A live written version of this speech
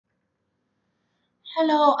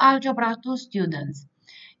Hello Algebra 2 students.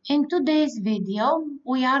 In today's video,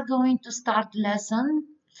 we are going to start lesson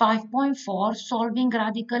 5.4 solving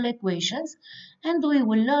radical equations, and we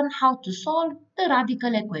will learn how to solve the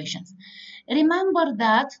radical equations. Remember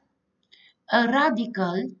that a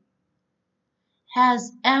radical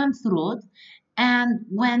has nth root, and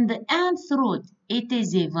when the nth root it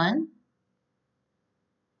is even,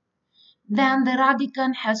 then the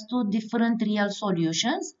radical has two different real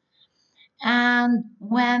solutions. And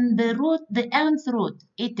when the nth root,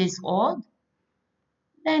 it is odd,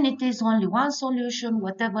 then it is only one solution,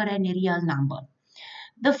 whatever any real number.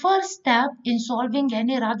 The first step in solving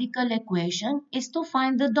any radical equation is to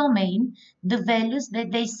find the domain, the values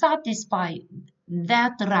that they satisfy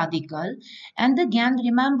that radical. And again,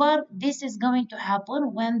 remember, this is going to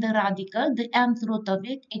happen when the radical, the nth root of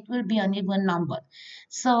it, it will be an even number.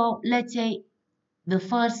 So let's say the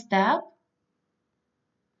first step,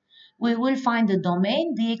 we will find the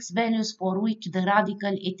domain, the x values for which the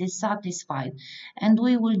radical it is satisfied. And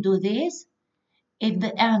we will do this if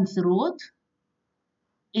the nth root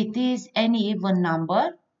it is any even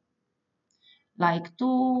number like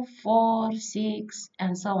 2, 4, 6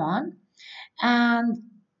 and so on, and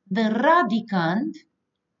the radicand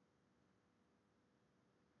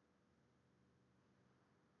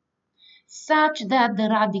such that the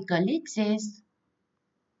radical exists,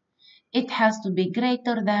 it has to be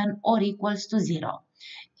greater than or equals to 0.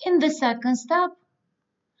 In the second step,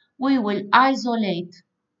 we will isolate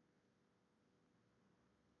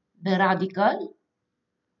the radical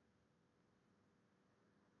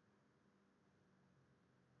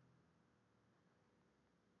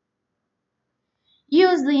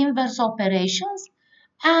use the inverse operations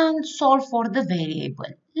and solve for the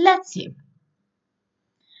variable. Let's see.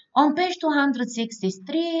 On page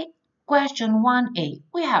 263, question 1a,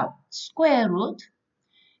 we have square root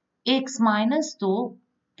x minus 2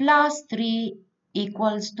 plus 3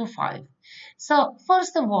 equals to 5. So,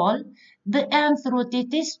 first of all, the nth root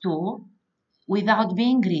it is 2 without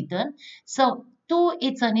being written. So, 2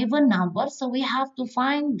 it's an even number, so we have to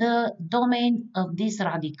find the domain of this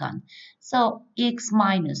radicand. So, x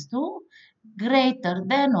minus 2 greater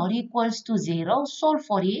than or equals to 0, solve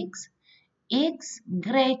for x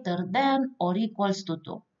greater than or equals to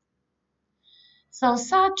 2. So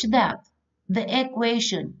such that the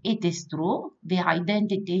equation it is true, the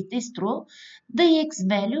identity it is true, the x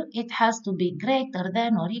value it has to be greater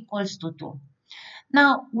than or equals to 2.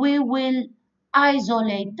 Now we will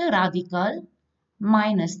isolate the radical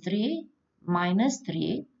minus 3.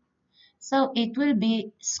 So it will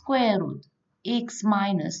be square root x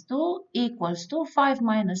minus 2 equals to 5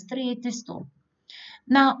 minus 3, it is 2.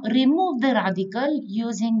 Now remove the radical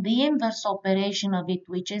using the inverse operation of it,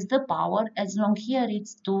 which is the power. As long here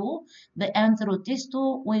it's 2, the nth root is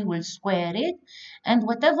 2, we will square it. And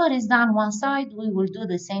whatever is done one side, we will do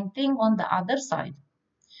the same thing on the other side.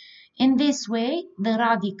 In this way, the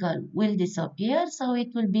radical will disappear, so it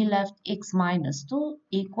will be left x minus 2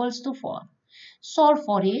 equals to 4. Solve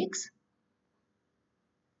for x.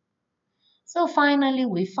 So finally,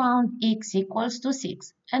 we found x equals to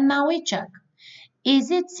 6. And now we check.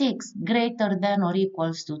 Is it 6 greater than or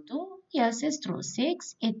equals to 2? Yes, it's true.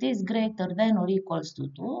 6, it is greater than or equals to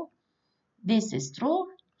 2. This is true,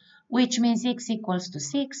 which means x equals to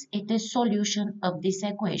 6. It is solution of this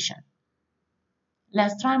equation.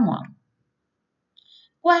 Let's try more.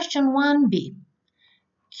 Question 1b.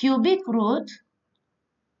 Cubic root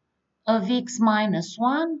of x minus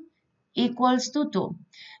 1 equals to 2.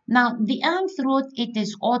 Now, the nth root, it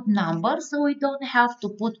is odd number, so we don't have to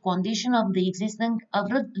put condition of the existence of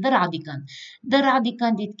the radicand. The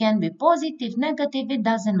radicand, it can be positive, negative, it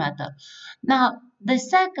doesn't matter. Now, the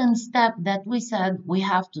second step that we said we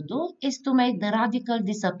have to do is to make the radical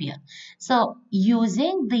disappear. So,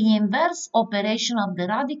 using the inverse operation of the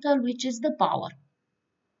radical, which is the power.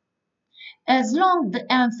 As long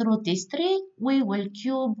the nth root is 3, we will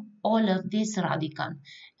cube all of this radicand.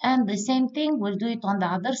 And the same thing, we'll do it on the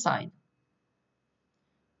other side.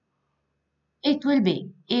 It will be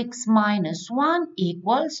x minus 1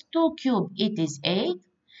 equals 2 cubed, it is 8.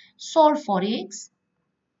 Solve for x.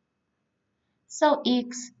 So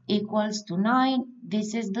x equals to 9.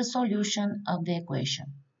 This is the solution of the equation.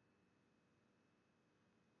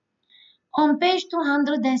 On page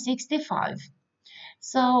 265.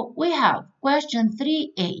 So we have question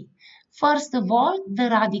 3a. First of all, the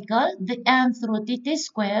radical, the nth root, it is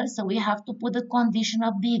square, so we have to put the condition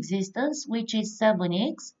of the existence, which is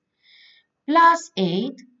 7x plus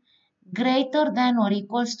 8 greater than or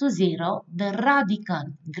equals to 0. The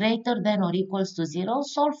radicand greater than or equals to 0,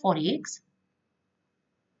 solve for x.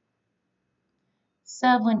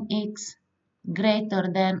 7x greater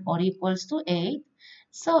than or equals to 8.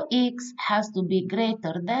 So x has to be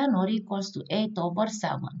greater than or equals to 8 over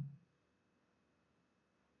 7.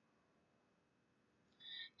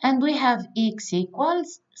 And we have x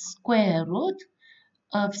equals square root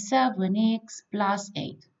of 7x plus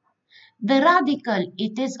 8. The radical,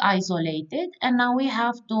 it is isolated, and now we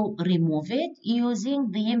have to remove it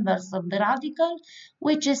using the inverse of the radical,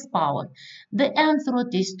 which is power. The nth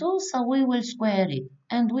root is 2, so we will square it,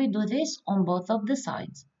 and we do this on both of the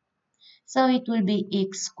sides. So it will be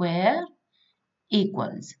x squared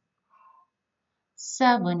equals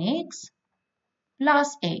 7x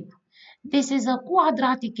plus 8. This is a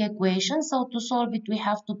quadratic equation, so to solve it we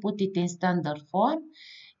have to put it in standard form.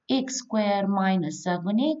 X squared minus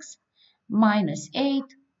 7x minus 8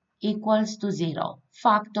 equals to 0.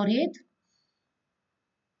 Factor it.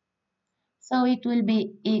 So it will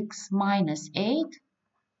be x minus 8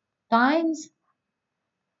 times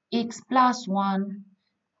x plus 1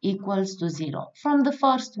 equals to 0. From the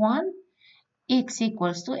first one, x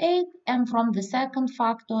equals to 8, and from the second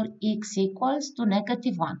factor, x equals to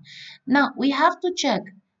negative 1. Now, we have to check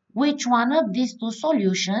which one of these two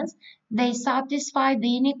solutions they satisfy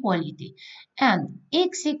the inequality. And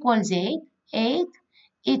x equals 8,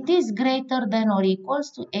 it is greater than or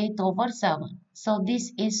equals to 8 over 7. So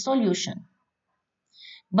this is solution.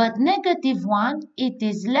 But negative 1, it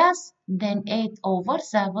is less than 8 over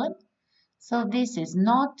 7. So this is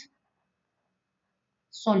not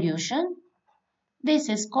solution. This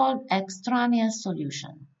is called extraneous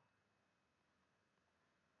solution.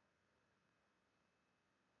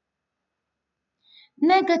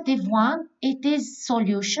 Negative 1, it is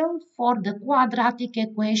solution for the quadratic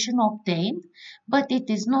equation obtained, but it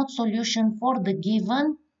is not solution for the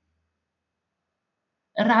given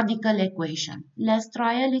radical equation. Let's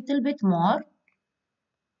try a little bit more.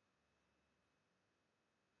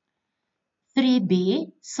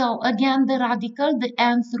 3b, so again the radical, the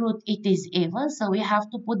nth root, it is even, so we have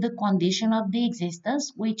to put the condition of the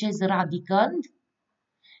existence, which is radical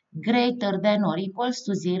greater than or equals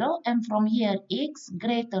to 0, and from here x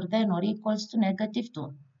greater than or equals to negative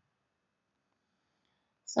 2.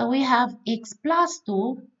 So we have x plus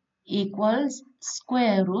 2 equals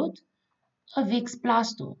square root of x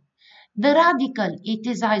plus 2. The radical, it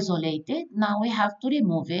is isolated. Now we have to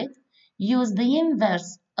remove it. Use the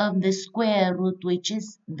inverse of the square root, which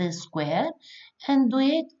is the square, and do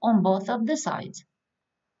it on both of the sides.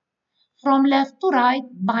 From left to right,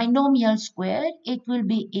 binomial square, it will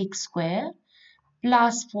be x squared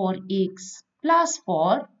plus 4x plus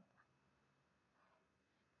 4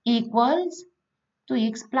 equals to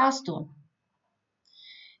x plus 2.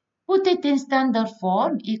 Put it in standard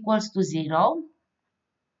form, equals to 0.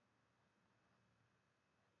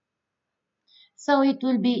 So it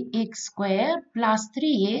will be x squared plus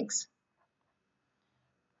 3x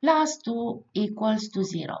plus 2 equals to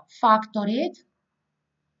 0. Factor it.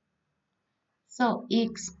 So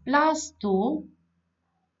x plus 2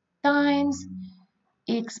 times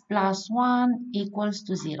x plus 1 equals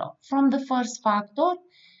to 0. From the first factor,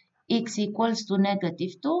 x equals to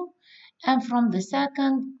negative 2. And from the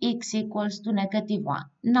second, x equals to negative 1.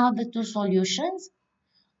 Now the two solutions,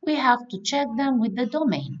 we have to check them with the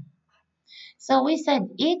domain. So we said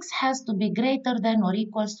x has to be greater than or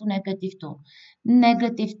equals to negative 2.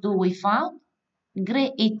 Negative 2 we found.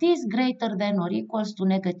 It is greater than or equals to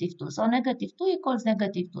negative 2. So negative 2 equals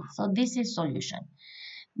negative 2. So this is solution.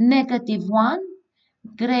 Negative 1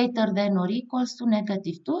 greater than or equals to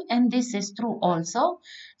negative 2. And this is true also.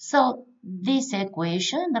 So this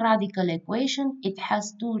equation, radical equation, it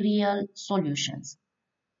has two real solutions.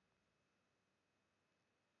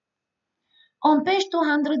 On page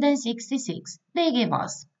 266, they give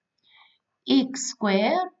us x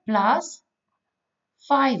squared plus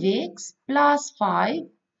 5x plus 5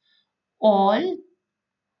 all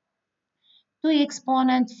to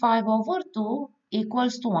exponent 5 over 2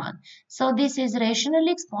 equals to 1. So this is rational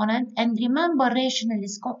exponent, and remember rational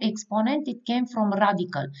exponent, it came from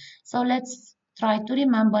radical. So let's try to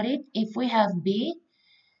remember it. If we have b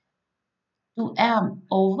to m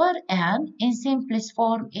over n, in simplest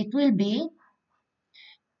form it will be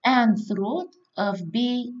nth root of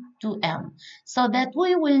b to m. So that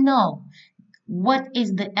we will know what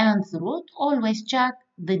is the nth root, always check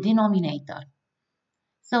the denominator.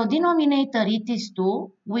 So denominator it is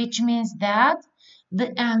 2, which means that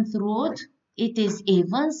the nth root it is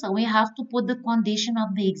even, so we have to put the condition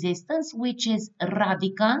of the existence, which is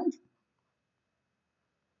radicand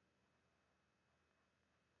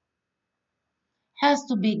has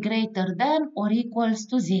to be greater than or equals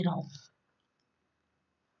to 0.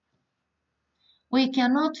 We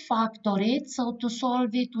cannot factor it, so to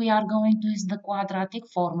solve it, we are going to use the quadratic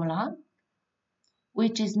formula,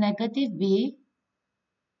 which is negative b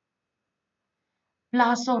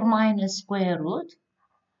plus or minus square root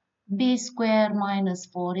b squared minus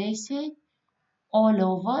 4ac all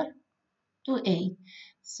over 2a.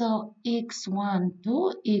 So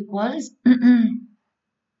x12 equals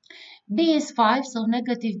b is 5, so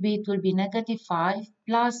negative b it will be negative 5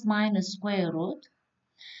 plus minus square root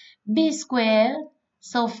b squared,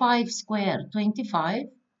 so 5 squared 25,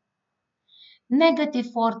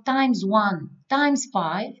 negative 4 times 1 times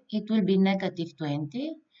 5, it will be negative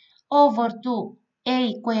 20, over 2,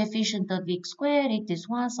 a coefficient of x squared, it is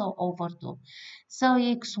 1, so over 2. So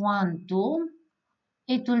x12,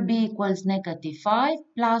 it will be equals negative 5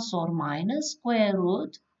 plus or minus square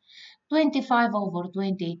root 25 over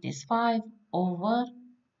 20, it is 5 over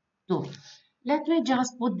 2. Let me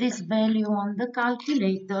just put this value on the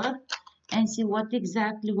calculator and see what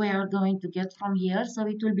exactly we are going to get from here. So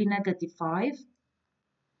it will be negative 5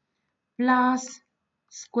 plus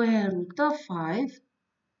square root of 5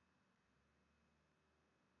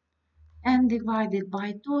 and divided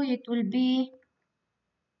by 2, it will be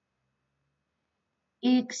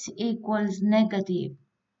x equals negative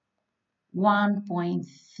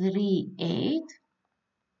 1.38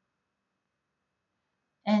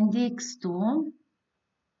 and x2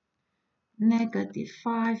 negative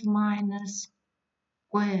 5 minus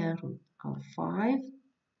square root of 5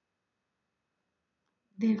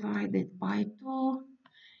 divided by 2,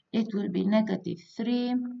 it will be negative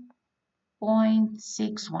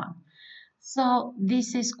 3.61. So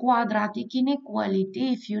this is quadratic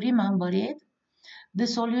inequality. If you remember it, the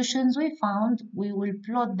solutions we found, we will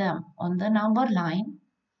plot them on the number line.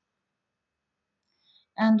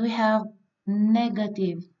 And we have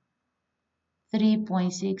negative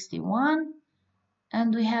 3.61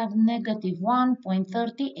 and we have negative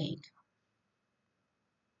 1.38.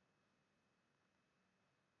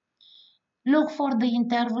 Look for the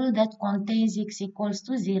interval that contains x equals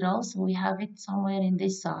to 0, so we have it somewhere in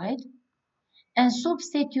this side, and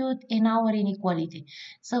substitute in our inequality.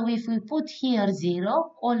 So if we put here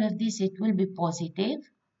 0, all of this, it will be positive.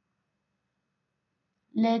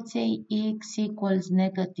 Let's say x equals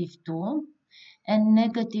negative 2, and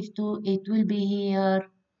negative 2, it will be here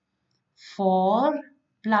 4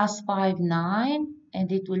 plus 5, 9,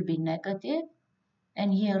 and it will be negative,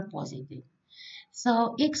 and here positive.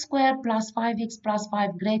 So x squared plus 5x plus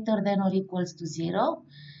 5 greater than or equals to 0,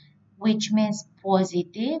 which means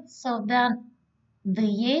positive. So then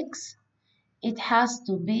the x, it has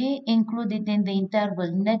to be included in the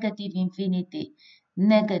interval negative infinity,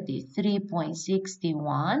 negative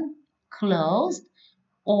 3.61, closed,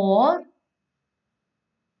 or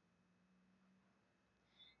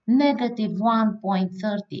negative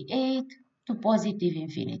 1.38 to positive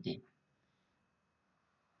infinity.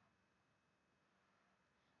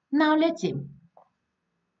 Now let's see.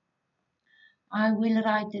 I will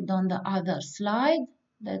write it on the other slide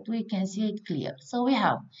that we can see it clear. So we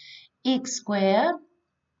have x squared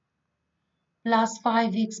plus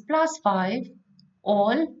 5x plus 5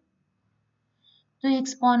 all to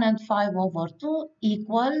exponent 5 over 2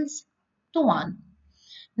 equals to 1.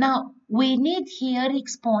 Now, we need here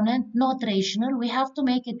exponent, not rational. We have to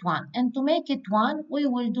make it 1. And to make it 1, we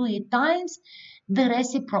will do it times the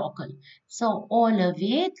reciprocal. So, all of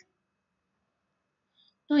it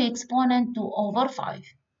to exponent 2 over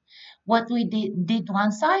 5. What we did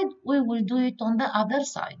one side, we will do it on the other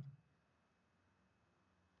side.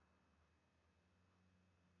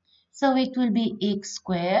 So, it will be x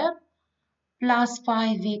squared plus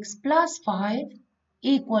 5x plus 5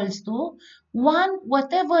 equals to 1.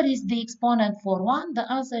 Whatever is the exponent for 1,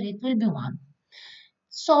 the answer it will be 1.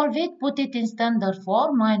 Solve it, put it in standard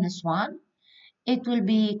form, minus 1. It will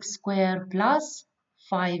be x squared plus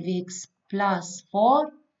 5x plus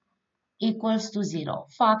 4 equals to 0.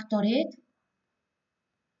 Factor it.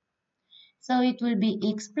 So it will be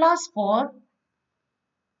x plus 4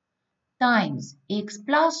 times x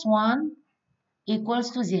plus 1 equals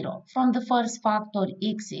to 0. From the first factor,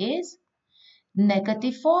 x is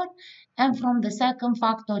negative 4, and from the second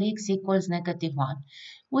factor, x equals negative 1.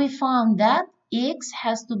 We found that x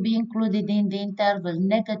has to be included in the interval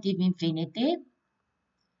negative infinity,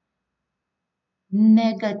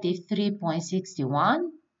 negative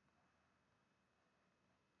 3.61,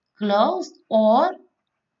 closed, or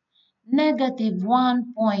negative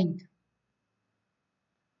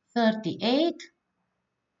 1.38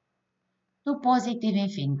 to positive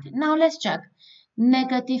infinity. Now let's check.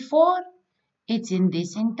 Negative 4, it's in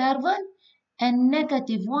this interval, and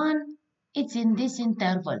negative 1, it's in this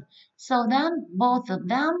interval. So then both of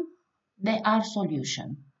them They are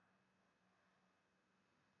solution.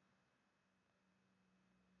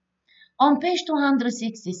 On page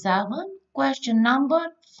 267, question number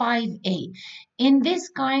 5a. In this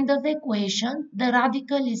kind of equation, the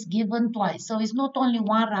radical is given twice. So it's not only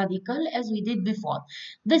one radical as we did before.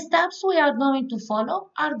 The steps we are going to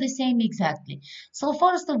follow are the same exactly. So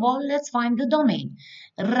first of all, let's find the domain.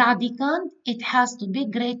 Radicand, it has to be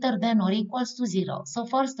greater than or equals to 0. So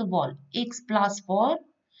first of all, x plus 4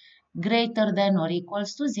 greater than or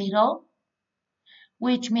equals to 0,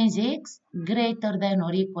 which means x greater than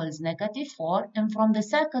or equals -4. And from the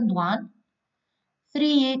second one,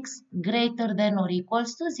 3x greater than or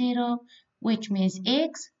equals to 0, which means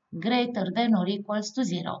x greater than or equals to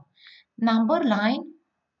 0. Number line,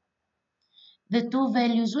 the two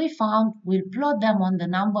values we found, we'll plot them on the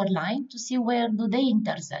number line to see where do they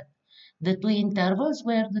intersect. The two intervals,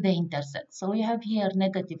 where do they intersect? So we have here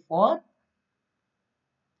 -4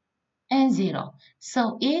 and 0.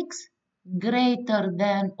 So x greater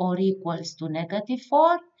than or equals to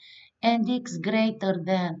 -4 and x greater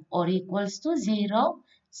than or equals to 0.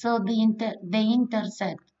 So they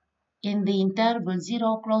intersect in the interval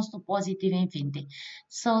 0 close to positive infinity.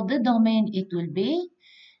 So the domain, it will be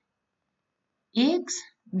x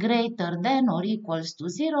greater than or equals to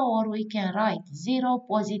 0, or we can write 0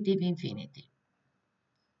 positive infinity.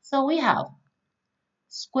 So we have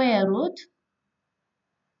square root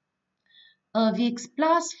of x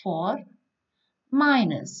plus 4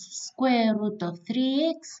 minus square root of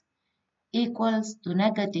 3x equals to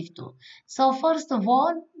 -2. So first of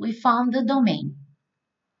all, we found the domain.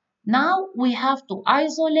 Now we have to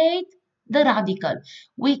isolate the radical.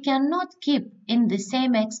 We cannot keep in the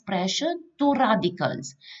same expression two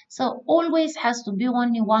radicals. So always has to be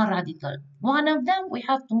only one radical. One of them, we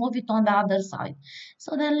have to move it on the other side.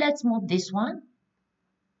 So then let's move this one.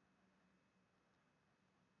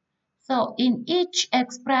 So in each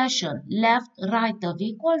expression, left, right of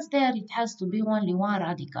equals, there it has to be only one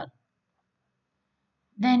radical.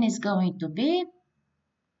 Then it's going to be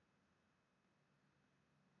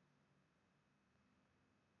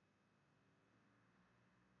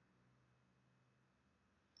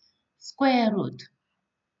square root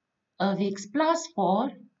of x plus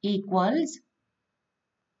 4 equals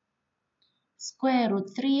square root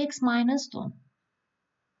 3x minus 2.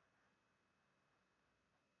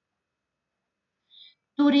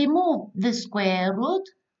 To remove the square root,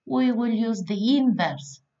 we will use the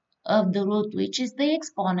inverse of the root, which is the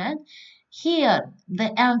exponent. Here, the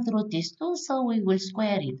nth root is 2, so we will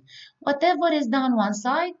square it. Whatever is done one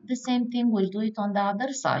side, the same thing we'll do it on the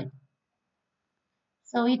other side.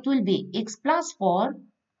 So it will be x plus 4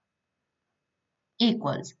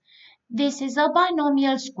 equals. This is a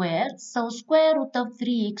binomial square, so square root of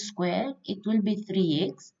 3x squared, it will be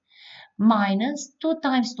 3x, minus 2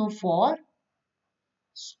 times 2, 4,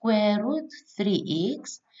 square root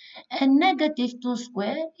 3x, and -2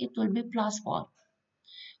 squared, it will be plus 4.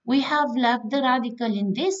 We have left the radical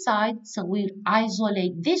in this side, so we'll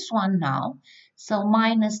isolate this one now. So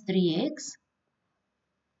minus 3x,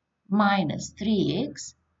 minus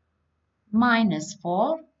 3x, minus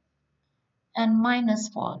 4, and minus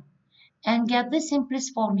 4. And get the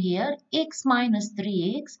simplest form here, x minus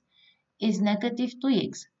 3x is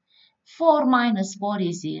 -2x. 4 minus 4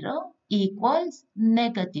 is 0, equals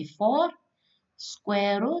 -4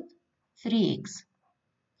 square root 3x.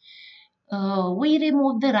 We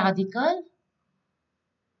remove the radical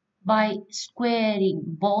by squaring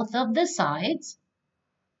both of the sides.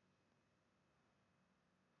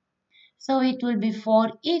 So it will be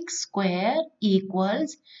 4x squared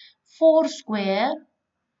equals 4 squared,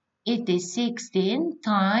 it is 16,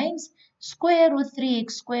 times square root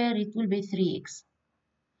 3x squared, it will be 3x.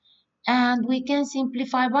 And we can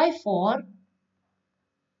simplify by 4.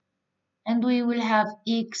 And we will have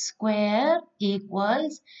x squared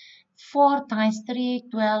equals 4 times 3,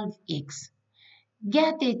 12x.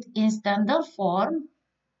 Get it in standard form.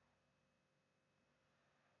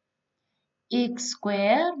 X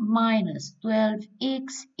squared minus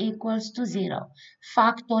 12x equals to 0.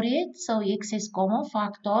 Factor it, so x is common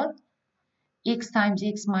factor. X times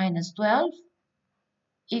x minus 12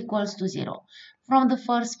 equals to 0. From the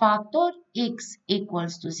first factor, x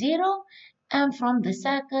equals to 0. And from the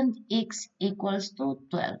second, x equals to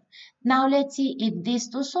 12. Now let's see if these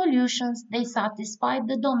two solutions, they satisfy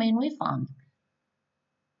the domain we found.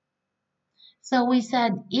 So we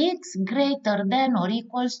said x greater than or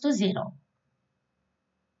equals to 0.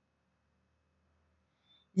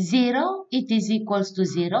 0, it is equals to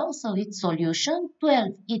 0, so its solution.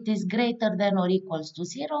 12, it is greater than or equals to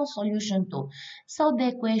 0, solution 2. So the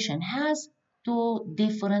equation has two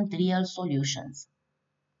different real solutions.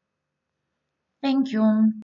 Thank you.